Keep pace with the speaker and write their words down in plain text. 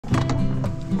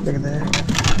Look at that.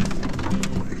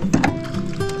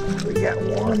 We got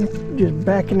one just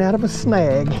backing out of a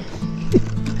snag.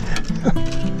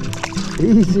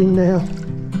 Easy now.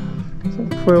 Some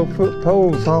 12-foot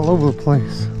poles all over the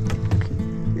place.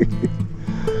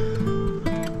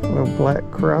 Little black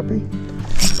crappie.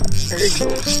 There he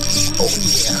goes. Oh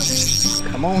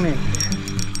yeah. Come on in.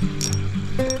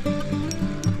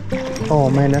 Oh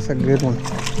man, that's a good one.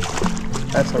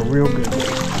 That's a real good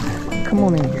one. Come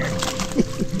on in here.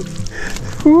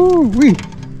 Woo-wee.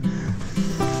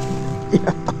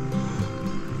 Yeah.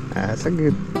 That's a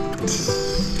good.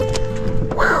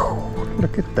 Wow.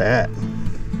 Look at that.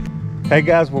 Hey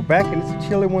guys, we're back and it's a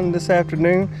chilly one this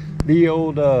afternoon. The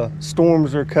old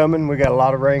storms are coming. We got a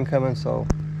lot of rain coming, so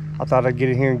I thought I'd get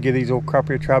in here and give these old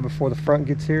crappie a try before the front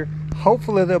gets here.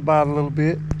 Hopefully they'll bite a little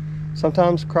bit.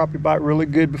 Sometimes crappie bite really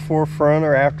good before front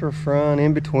or after front,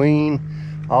 in between,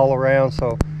 all around.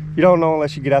 So you don't know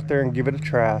unless you get out there and give it a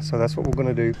try. So that's what we're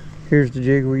gonna do. Here's the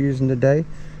jig we're using today.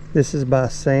 This is by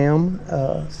Sam.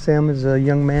 Sam is a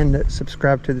young man that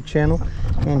subscribed to the channel,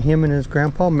 and him and his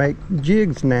grandpa make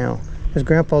jigs now. His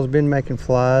grandpa's been making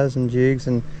flies and jigs,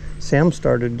 and Sam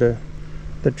started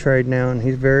the trade now, and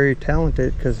he's very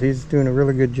talented because he's doing a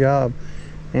really good job.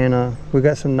 And we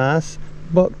got some nice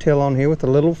bucktail on here with a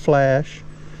little flash.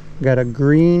 Got a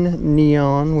green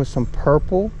neon with some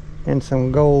purple and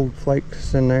some gold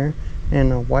flakes in there,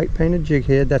 and a white painted jig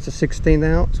head. That's a 16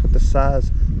 ounce with the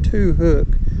size 2 hook.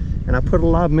 And I put a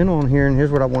live minnow on here, and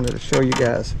here's what I wanted to show you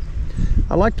guys.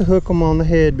 I like to hook them on the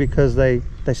head because they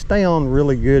stay on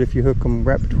really good if you hook them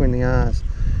right between the eyes.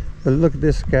 But look at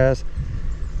this, guys.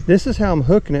 This is how I'm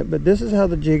hooking it, but this is how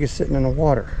the jig is sitting in the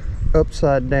water,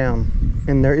 upside down.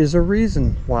 And there is a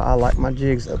reason why I like my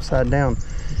jigs upside down.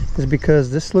 Is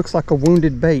because this looks like a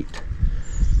wounded bait.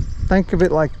 Think of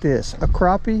it like this. A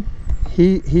crappie,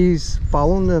 he's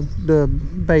following the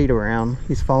bait around.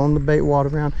 He's following the bait water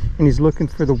around, and he's looking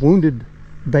for the wounded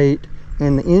bait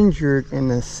and the injured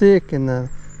and the sick and the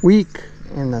weak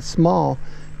and the small,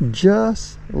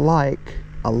 just like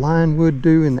a lion would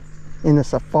do in a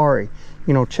safari.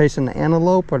 You know, chasing the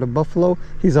antelope or the buffalo,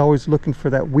 he's always looking for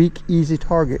that weak, easy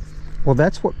target. Well,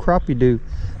 that's what crappie do.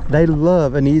 They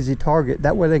love an easy target.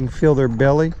 That way they can fill their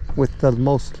belly with the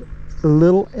most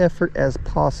little effort as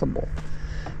possible.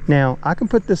 Now, I can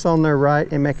put this on there right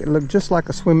and make it look just like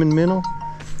a swimming minnow,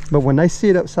 but when they see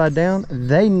it upside down,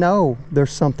 they know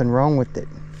there's something wrong with it.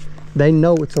 They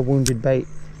know it's a wounded bait.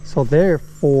 So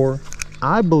therefore,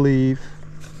 I believe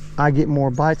I get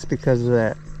more bites because of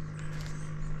that.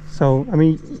 So, I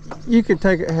mean, you can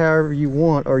take it however you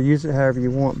want or use it however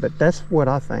you want, but that's what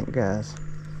I think, guys.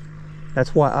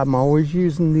 That's why I'm always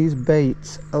using these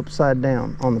baits upside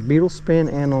down on the beetle spin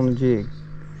and on the jig.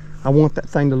 I want that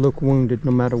thing to look wounded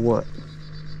no matter what.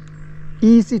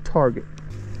 Easy target.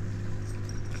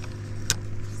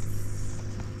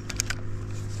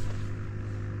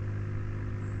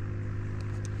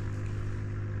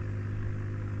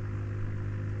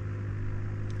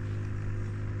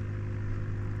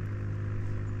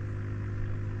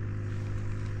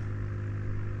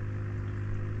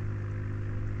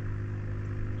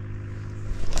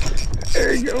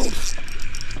 There he goes.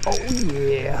 Oh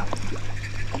yeah.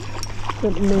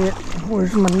 Got the net.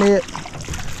 Where's my net?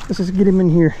 Let's just get him in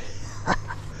here.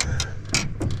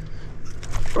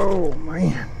 Oh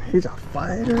man, he's a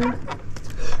fighter.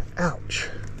 Ouch.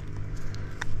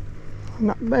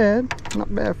 Not bad.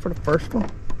 Not bad for the first one.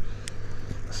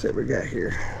 Let's see what we got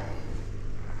here.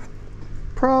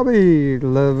 Probably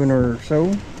 11 or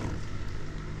so.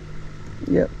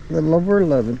 Yep, a little over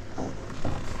 11.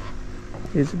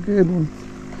 He's a good one.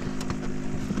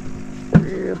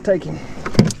 We'll take him.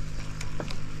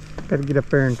 Gotta get up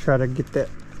there and try to get that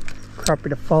crappie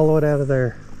to follow it out of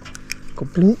there. Go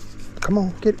blink. Come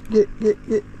on, get.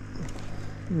 And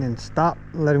then stop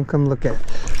and let him come look at it.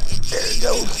 There it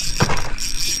goes.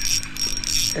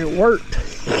 It worked.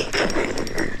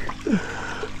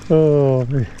 Oh,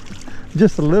 man.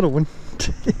 Just a little one.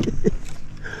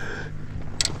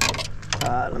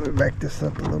 Let me back this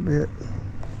up a little bit.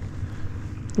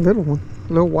 Little one,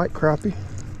 little white crappie.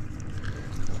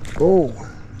 Oh.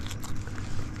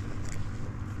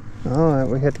 Alright,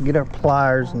 we had to get our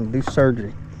pliers and do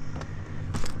surgery.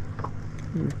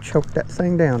 You choked that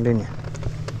thing down, didn't you?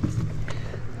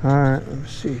 Alright,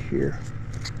 let's see here.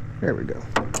 There we go.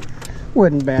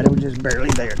 Wasn't bad, it was just barely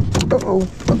there. Uh-oh,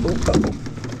 uh-oh,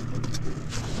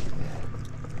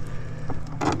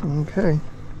 uh-oh. Okay.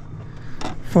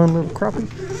 Fun little crappie.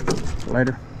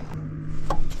 Later.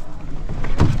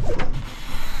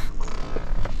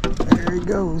 There he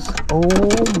goes.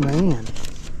 Oh man.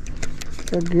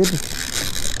 How good.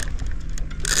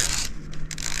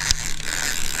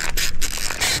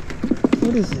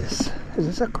 What is this? Is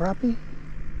this a crappie?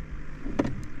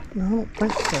 No, I don't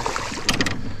think so.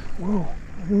 Whoa,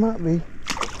 it might be.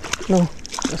 No,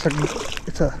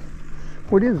 it's a,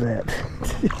 what is that?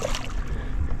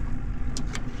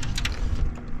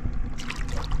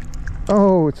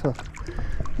 Oh, it's a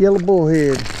yellow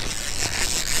bullhead.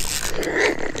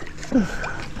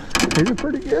 He's a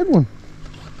pretty good one.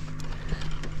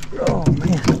 Oh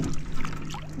man,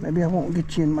 maybe I won't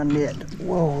get you in my net.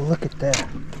 Whoa, look at that.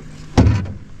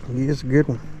 He is a good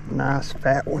one. Nice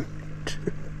fat one.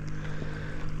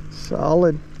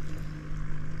 Solid.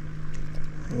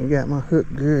 You got my hook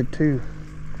good too.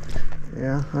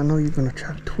 Yeah, I know you're gonna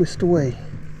try to twist away.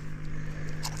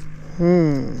 Let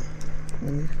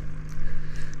me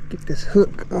get this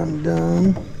hook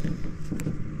undone.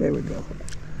 There we go.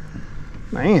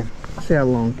 Man, see how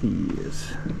long he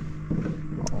is.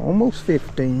 Almost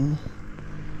 15.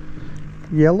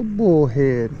 Yellow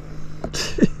bullhead.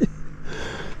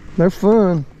 They're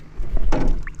fun.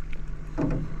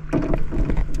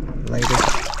 Later.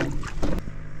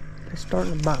 They're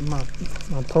starting to bite my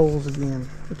poles again,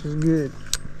 which is good.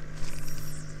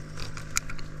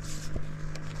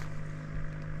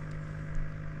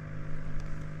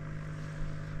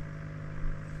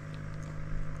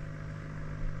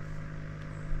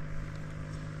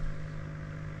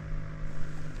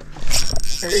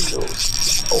 There he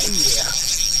goes. Oh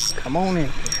yeah. Come on in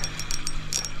here.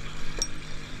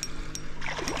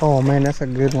 Oh man, that's a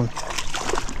good one.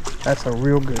 That's a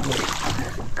real good one.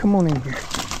 Come on in here.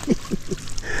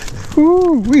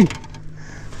 Woo-wee.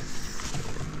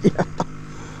 Yeah.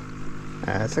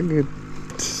 That's a good.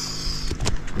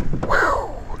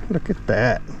 Wow. Look at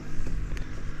that.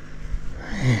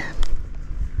 Man.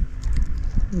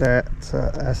 That's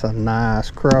a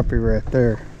nice crappie right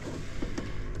there.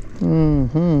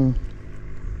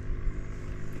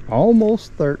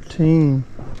 Almost 13.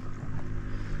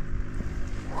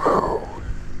 Whew.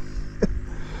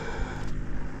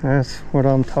 That's what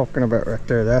I'm talking about right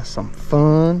there. That's some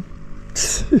fun.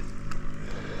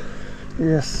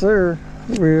 Yes, sir.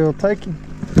 We'll take him.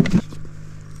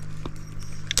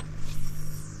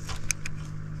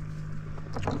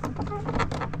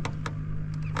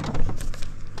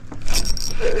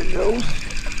 There he goes.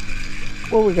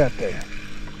 What we got there?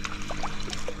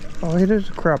 Oh, it is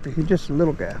a crappie. He's just a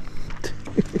little guy.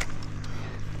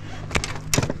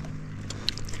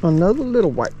 Another little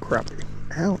white crappie.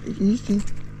 How easy.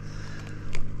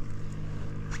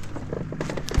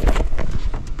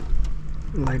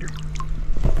 Later.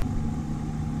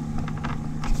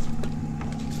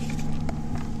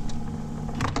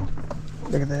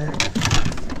 Look at that.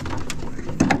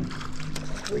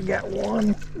 We got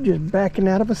one just backing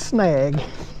out of a snag.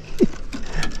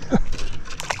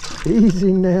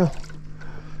 Easy now.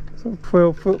 Some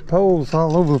 12-foot poles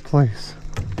all over the place.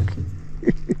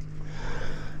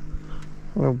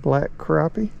 Little black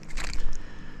crappie.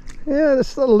 Yeah,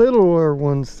 that's the littler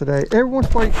ones today. Every once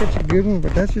in a while you catch a good one,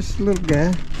 but that's just a little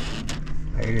guy.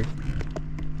 Later.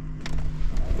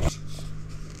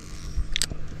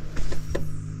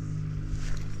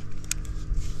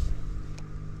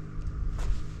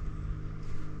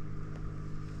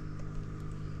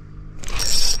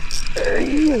 There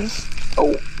he is.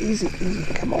 Oh, easy,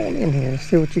 easy. Come on in here. Let's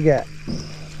see what you got.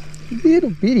 Little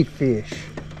bitty fish.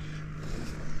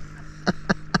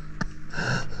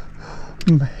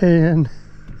 Man.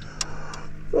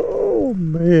 Oh,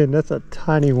 man. That's a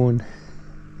tiny one.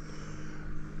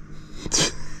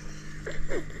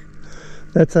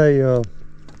 That's a,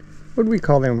 what do we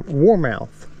call them?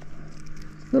 Warmouth.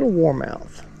 Little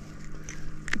warmouth.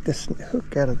 Get this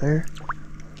hook out of there.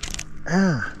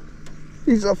 Ah.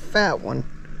 He's a fat one.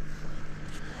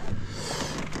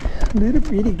 Little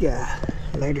bitty guy.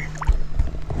 Later.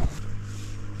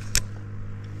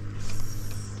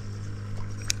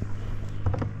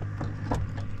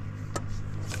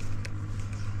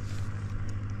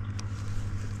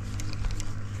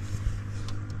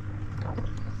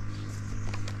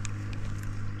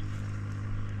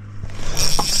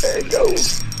 There he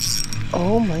goes.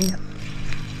 Oh man.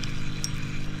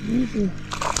 Easy.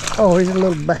 Oh, he's a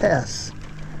little bass.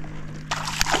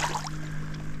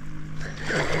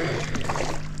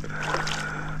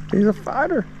 He's a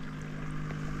fighter.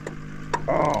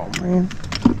 Oh man.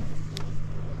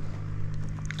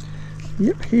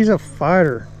 Yep, he's a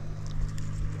fighter.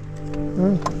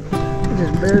 Well, it's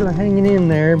just barely hanging in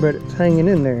there, but it's hanging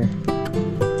in there.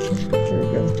 There we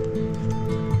go.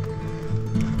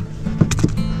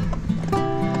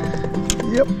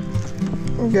 Yep.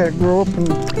 We gotta grow up and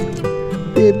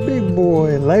be a big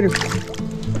boy. Later.